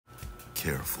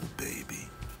Careful, baby.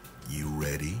 You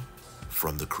ready?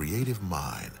 From the creative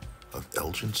mind of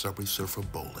Elgin Subway Surfer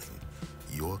Bowling,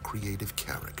 your creative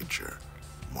caricature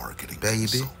marketing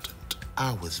consultant.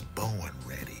 I was born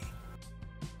ready.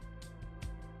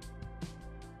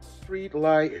 Street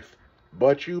life,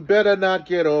 but you better not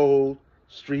get old.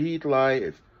 Street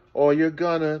life, or you're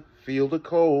gonna feel the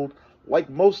cold. Like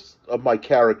most of my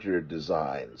character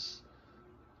designs,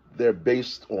 they're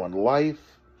based on life,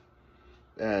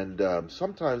 and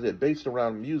sometimes they're based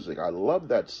around music. I love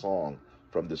that song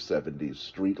from the 70s,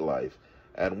 Street Life.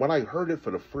 And when I heard it for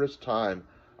the first time,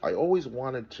 I always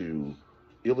wanted to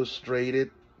illustrate it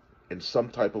in some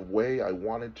type of way. I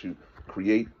wanted to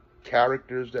create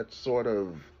characters that sort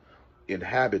of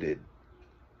inhabited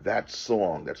that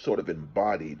song, that sort of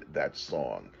embodied that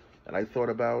song. And I thought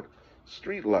about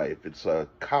Street Life. It's a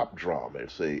cop drama.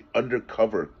 It's a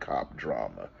undercover cop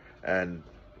drama. And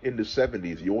in the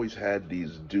 70s, you always had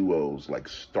these duos like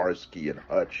Starsky and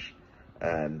Hutch.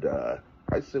 And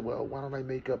I said, well, why don't I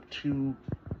make up two,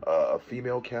 a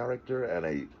female character and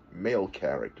a male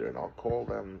character, and I'll call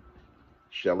them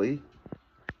Shelly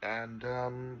and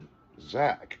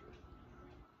Zach.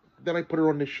 Then I put her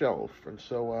on the shelf, and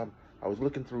so I was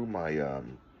looking through my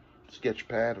sketch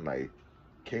pad, and I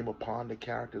came upon the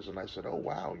characters, and I said, oh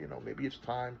wow, you know, maybe it's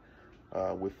time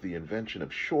with the invention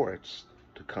of shorts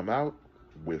to come out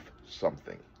with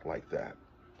something like that.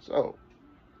 So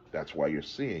that's why you're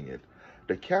seeing it.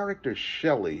 The character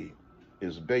Shelly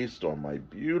is based on my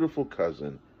beautiful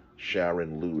cousin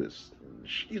Sharon Lewis.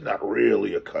 She's not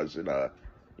really a cousin.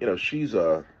 You know, she's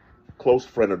a close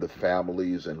friend of the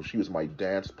family's, and she was my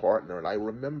dance partner, and I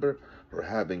remember her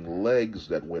having legs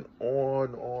that went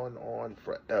on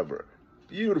forever.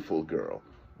 Beautiful girl.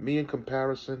 Me, in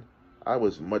comparison, I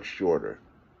was much shorter.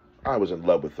 I was in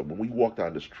love with her. When we walked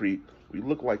down the street, we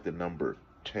looked like the number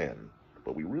 10,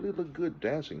 but we really looked good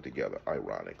dancing together,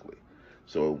 ironically.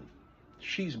 So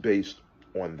she's based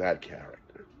on that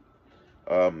character.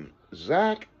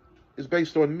 Zach is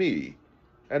based on me,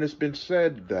 and it's been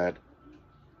said that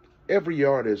every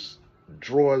artist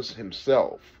draws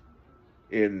himself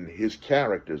in his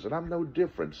characters, and I'm no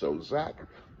different. So Zach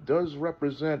does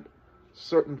represent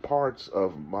certain parts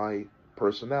of my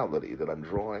personality that I'm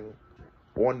drawing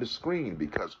on the screen,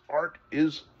 because art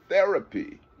is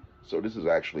therapy. So this is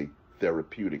actually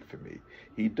therapeutic for me.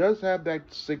 He does have that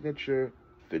signature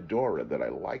fedora that I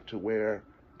like to wear,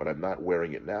 but I'm not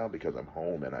wearing it now because I'm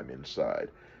home and I'm inside.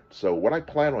 So what I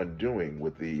plan on doing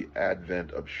with the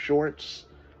advent of shorts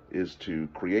is to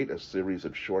create a series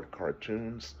of short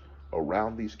cartoons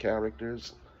around these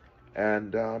characters.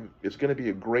 And it's going to be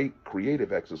a great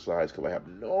creative exercise because I have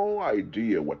no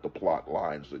idea what the plot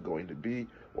lines are going to be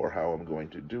or how I'm going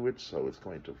to do it. So it's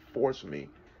going to force me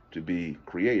to be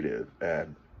creative.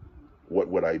 And what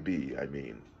would I be? I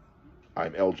mean,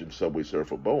 I'm Elgin Subway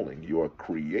Surfer Bowling, your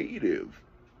creative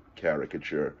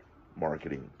caricature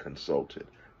marketing consultant.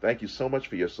 Thank you so much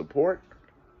for your support.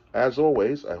 As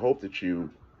always, I hope that you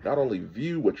not only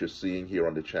view what you're seeing here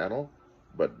on the channel,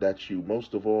 but that you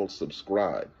most of all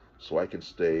subscribe so I can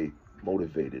stay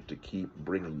motivated to keep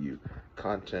bringing you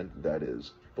content that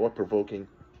is thought-provoking,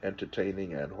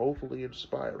 entertaining, and hopefully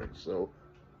inspiring. So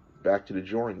back to the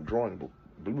drawing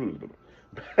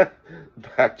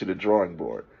back to the drawing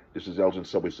board. This is Elgin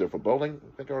Subway Surfer Bowling.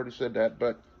 I think I already said that,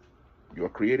 but your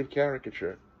creative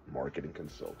caricature marketing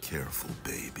consultant. Careful,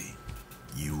 baby.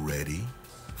 You ready?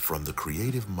 From the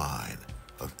creative mind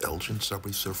of Elgin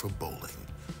Subway Surfer Bowling,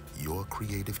 your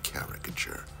creative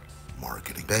caricature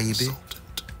marketing consultant.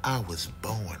 I was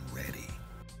born ready.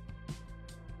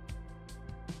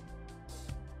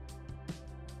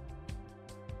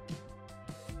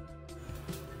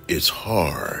 It's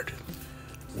hard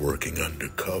working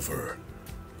undercover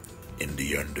in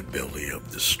the underbelly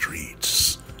of the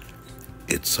streets.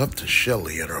 It's up to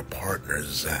Shelly and her partner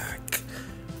Zach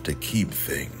to keep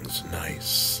things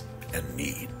nice and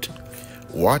neat.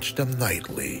 Watch them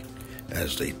nightly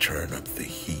as they turn up the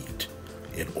heat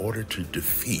in order to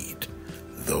defeat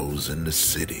those in the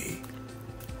city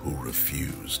who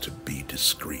refuse to be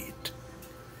discreet.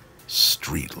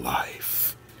 Street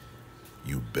life.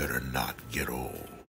 You better not get old.